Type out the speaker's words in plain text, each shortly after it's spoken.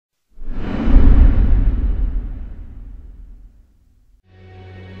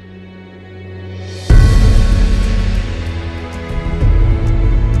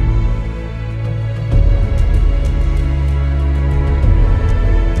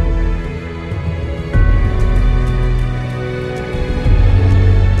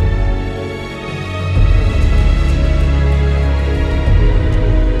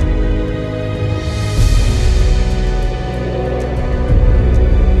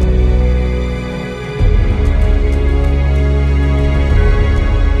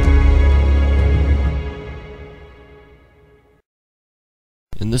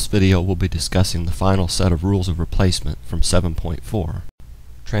this video we'll be discussing the final set of rules of replacement from 7.4.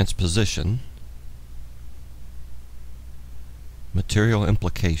 Transposition, material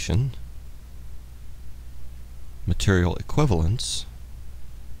implication, material equivalence,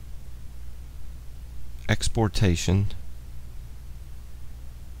 exportation,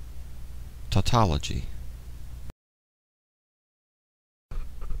 tautology.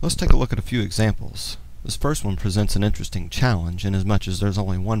 Let's take a look at a few examples. This first one presents an interesting challenge inasmuch as there's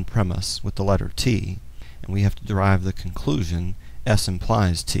only one premise with the letter T, and we have to derive the conclusion S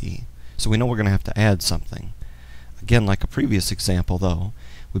implies T. So we know we're going to have to add something. Again, like a previous example though,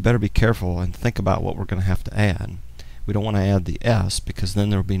 we better be careful and think about what we're going to have to add. We don't want to add the S because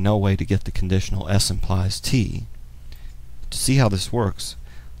then there will be no way to get the conditional S implies T. To see how this works,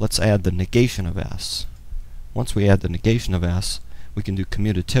 let's add the negation of S. Once we add the negation of S, we can do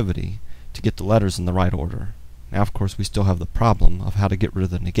commutativity to get the letters in the right order. Now of course we still have the problem of how to get rid of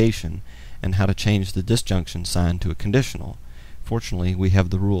the negation and how to change the disjunction sign to a conditional. Fortunately we have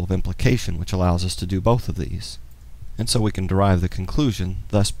the rule of implication which allows us to do both of these. And so we can derive the conclusion,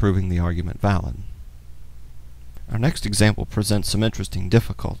 thus proving the argument valid. Our next example presents some interesting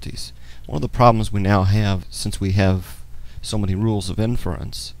difficulties. One of the problems we now have, since we have so many rules of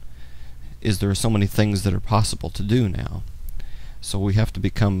inference, is there are so many things that are possible to do now. So we have to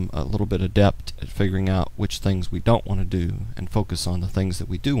become a little bit adept at figuring out which things we don't want to do and focus on the things that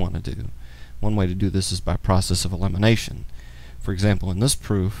we do want to do. One way to do this is by process of elimination. For example, in this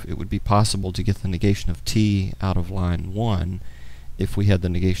proof, it would be possible to get the negation of T out of line 1. If we had the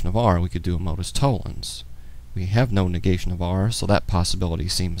negation of R, we could do a modus tollens. We have no negation of R, so that possibility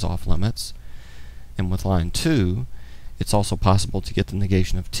seems off limits. And with line 2, it's also possible to get the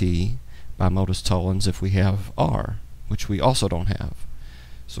negation of T by modus tollens if we have R, which we also don't have.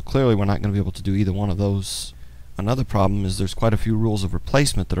 So clearly we're not going to be able to do either one of those. Another problem is there's quite a few rules of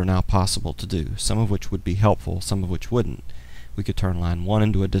replacement that are now possible to do, some of which would be helpful, some of which wouldn't. We could turn line 1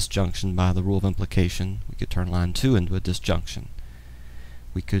 into a disjunction by the rule of implication. We could turn line 2 into a disjunction.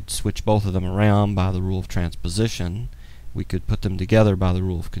 We could switch both of them around by the rule of transposition. We could put them together by the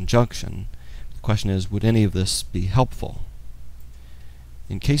rule of conjunction. The question is, would any of this be helpful?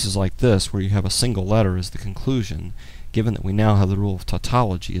 In cases like this, where you have a single letter as the conclusion, given that we now have the rule of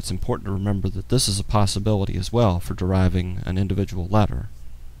tautology, it's important to remember that this is a possibility as well for deriving an individual letter.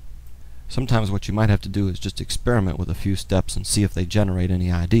 Sometimes what you might have to do is just experiment with a few steps and see if they generate any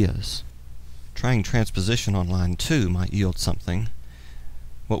ideas. Trying transposition on line 2 might yield something.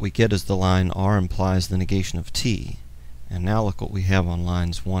 What we get is the line R implies the negation of T. And now look what we have on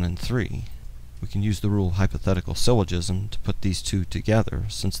lines 1 and 3. We can use the rule of hypothetical syllogism to put these two together,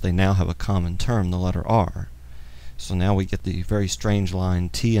 since they now have a common term, the letter R. So now we get the very strange line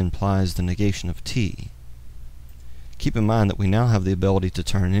T implies the negation of T. Keep in mind that we now have the ability to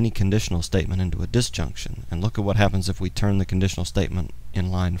turn any conditional statement into a disjunction, and look at what happens if we turn the conditional statement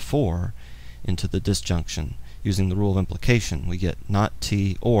in line 4 into the disjunction. Using the rule of implication, we get not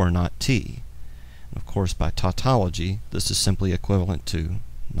T or not T. And of course, by tautology, this is simply equivalent to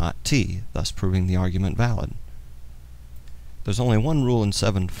not T, thus proving the argument valid. There's only one rule in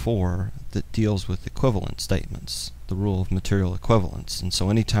 7.4 that deals with equivalent statements, the rule of material equivalence, and so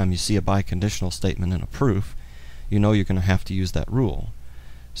anytime you see a biconditional statement in a proof, you know you're going to have to use that rule.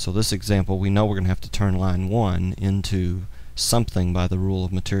 So this example, we know we're going to have to turn line 1 into something by the rule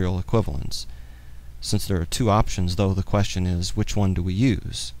of material equivalence. Since there are two options though, the question is, which one do we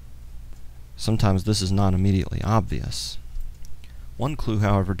use? Sometimes this is not immediately obvious. One clue,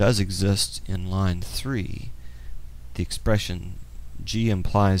 however, does exist in line 3. The expression G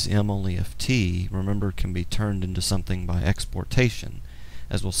implies M only if T, remember, can be turned into something by exportation.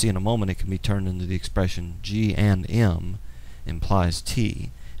 As we'll see in a moment, it can be turned into the expression G and M implies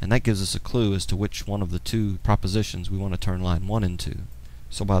T, and that gives us a clue as to which one of the two propositions we want to turn line 1 into.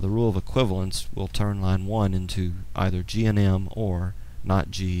 So by the rule of equivalence, we'll turn line 1 into either G and M or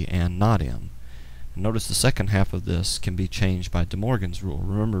not G and not M. Notice the second half of this can be changed by De Morgan's rule.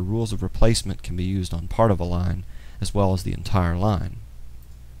 Remember, rules of replacement can be used on part of a line as well as the entire line.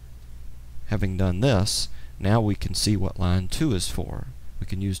 Having done this, now we can see what line 2 is for. We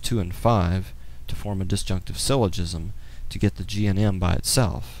can use 2 and 5 to form a disjunctive syllogism to get the G and M by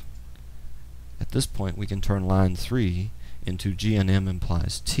itself. At this point we can turn line 3 into G and M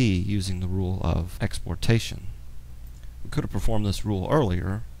implies T using the rule of exportation. We could have performed this rule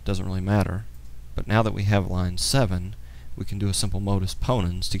earlier, doesn't really matter. But now that we have line 7, we can do a simple modus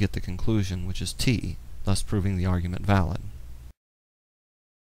ponens to get the conclusion, which is T, thus proving the argument valid.